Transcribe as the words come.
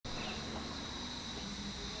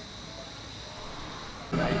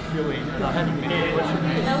They fill in, and I haven't met what's your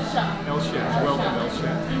name? Elsha. Elsha. Welcome,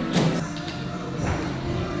 Elsha.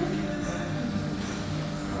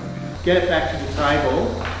 Get it back to the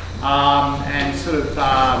table and sort of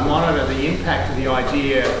monitor the impact of the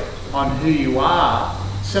idea on who you are,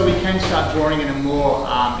 so we can start drawing in a more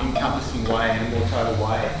encompassing way, in a more total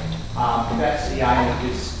way. That's the aim of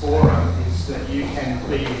this forum, is that you can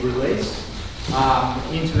be released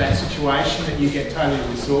into that situation, that you get totally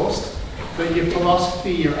resourced, but your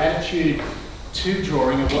philosophy, your attitude to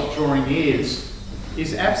drawing and what drawing is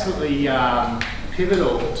absolutely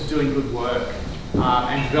pivotal to doing good work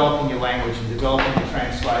and developing your language and developing your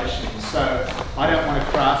translation. So I don't want to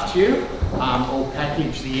craft you or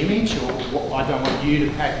package the image, or I don't want you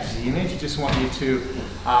to package the image. I just want you to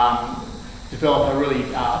develop a really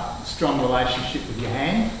strong relationship with your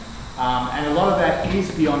hand. And a lot of that is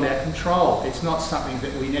beyond our control. It's not something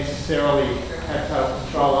that we necessarily have total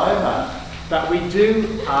control over, but we do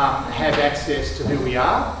have access to who we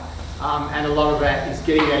are, and a lot of that is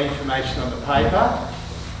getting that information on the paper,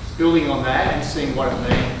 building on that and seeing what it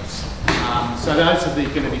means. So those are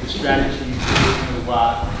going to be the strategies that we're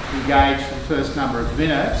going to engage for the first number of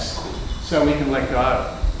minutes, so we can let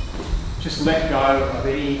go. Just let go of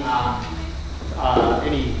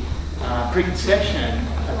any preconception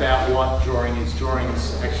about what drawing is. Drawing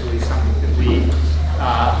is actually something that we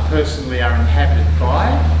personally are inhabited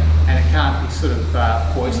by, and it can't be sort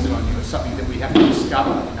of foisted on you. It's something that we have to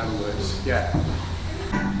discover, in other words. Yeah.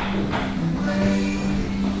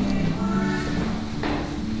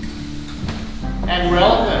 And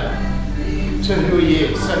relevant to who he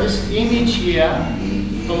is. So this image here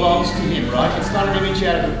belongs to him, right? It's not an image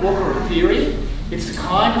out of a book or a theory. It's the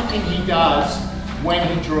kind of thing he does when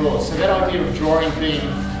he draws. So that idea of drawing being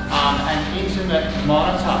an intimate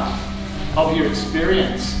monitor of your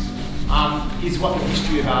experience is what the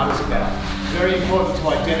history of art is about. Very important to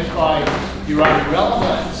identify your own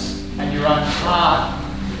relevance and your own part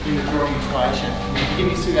in the drawing equation. Can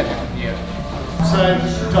you see that happen here? So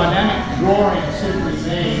dynamic drawing simply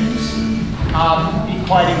means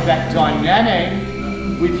equating that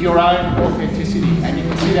dynamic with your own authenticity. And you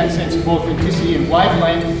can see that sense of authenticity and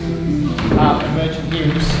wavelength emerging here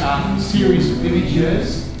in this series of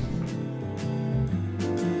images.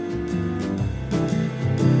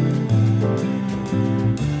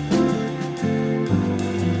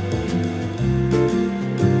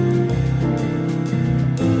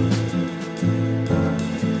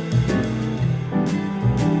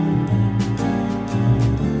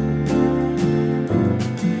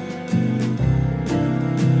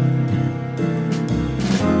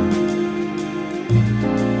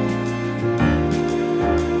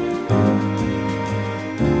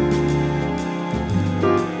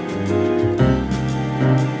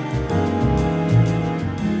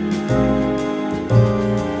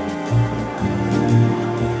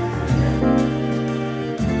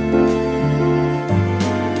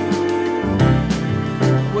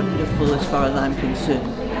 As far as I'm concerned,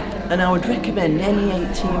 and I would recommend any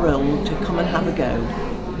 80-year-old to come and have a go,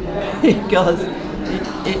 because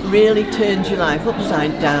it really turns your life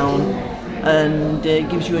upside down and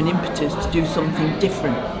gives you an impetus to do something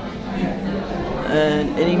different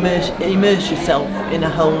and immerse yourself in a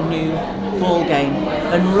whole new ball game.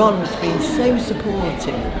 And Ron's been so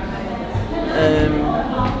supportive.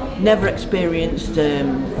 Never experienced a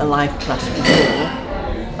life class before,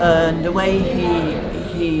 and the way he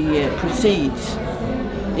proceeds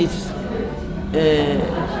is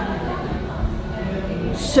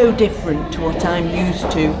so different to what I'm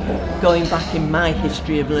used to going back in my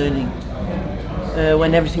history of learning,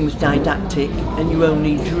 when everything was didactic and you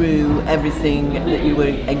only drew everything that you were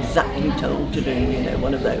exactly told to do, you know,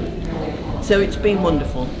 one of those. So it's been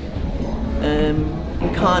wonderful. We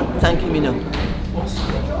can't thank him enough.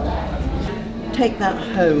 Take that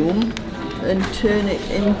home and turn it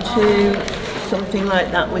into something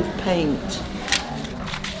like that with paint.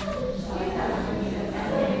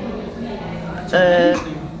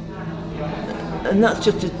 And that's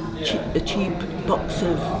just a cheap box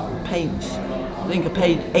of paints. I think I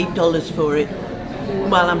paid $8 for it.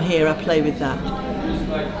 While I'm here, I play with that.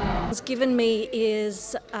 What's given me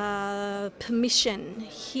is permission.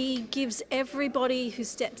 He gives everybody who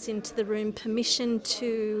steps into the room permission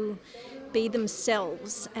to be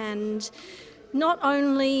themselves, and not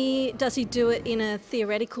only does he do it in a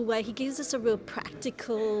theoretical way, he gives us a real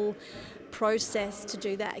practical process to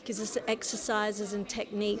do that. It gives us exercises and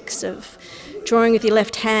techniques of drawing with your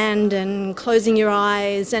left hand and closing your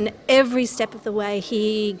eyes, and every step of the way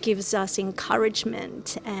he gives us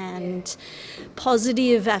encouragement and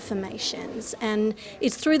positive affirmations. And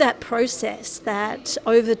it's through that process that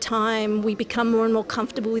over time we become more and more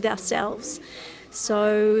comfortable with ourselves.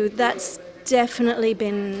 So that's definitely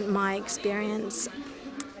been my experience.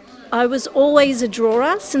 I was always a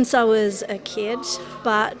drawer since I was a kid,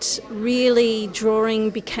 but really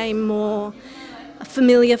drawing became more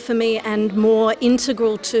familiar for me and more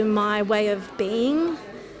integral to my way of being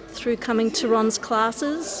through coming to Ron's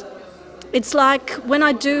classes. It's like when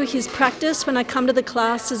I do his practice, when I come to the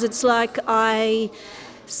classes, it's like I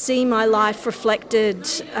see my life reflected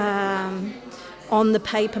on the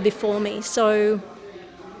paper before me. So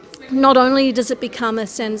not only does it become a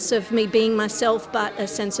sense of me being myself, but a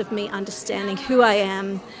sense of me understanding who I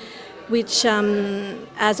am, which,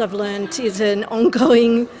 as I've learned, is an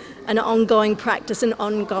ongoing practice, an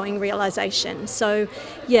ongoing realisation. So,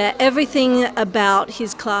 yeah, everything about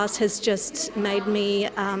his class has just made me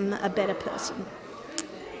a better person.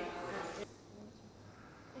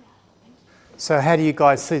 So how do you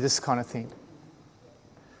guys see this kind of thing?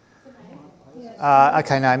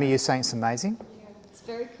 Okay, Naomi, you're saying it's amazing? It's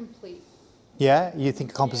very complete. Yeah, you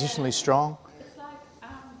think compositionally strong? It's like the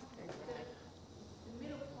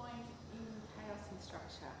middle point in chaos and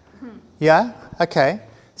structure. Yeah, okay.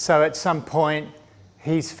 So at some point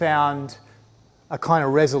he's found a kind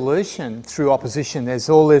of resolution through opposition. There's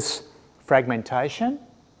all this fragmentation,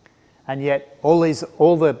 and yet all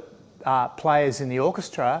the players in the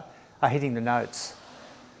orchestra are hitting the notes.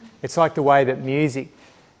 It's like the way that music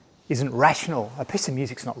isn't rational. A piece of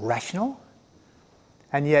music's not rational,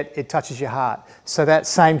 and yet it touches your heart. So that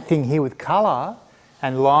same thing here with colour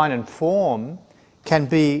and line and form can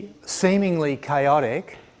be seemingly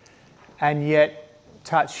chaotic and yet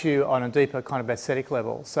touch you on a deeper kind of aesthetic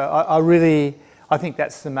level. So I think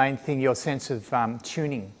that's the main thing, your sense of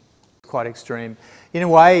tuning is quite extreme. In a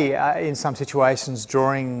way, in some situations,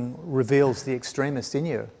 drawing reveals the extremist in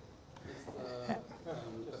you. That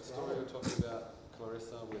story we were talking about,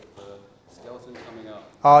 Clarissa, with the skeleton coming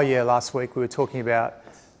up. Oh yeah, last week we were talking about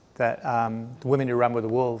that the women who run with the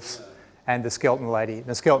wolves and the skeleton lady. And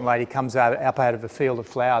the skeleton lady comes up out of a field of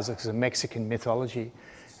flowers. It's a Mexican mythology.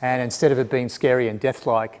 And instead of it being scary and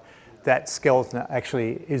death-like, that skeleton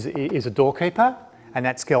actually is a doorkeeper, and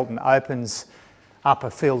that skeleton opens up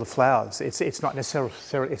a field of flowers. It's not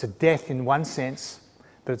necessarily, it's a death in one sense,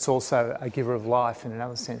 but it's also a giver of life in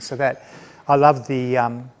another sense. So that, I love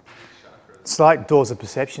the, it's like doors of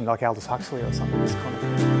perception, like Aldous Huxley or something, this kind of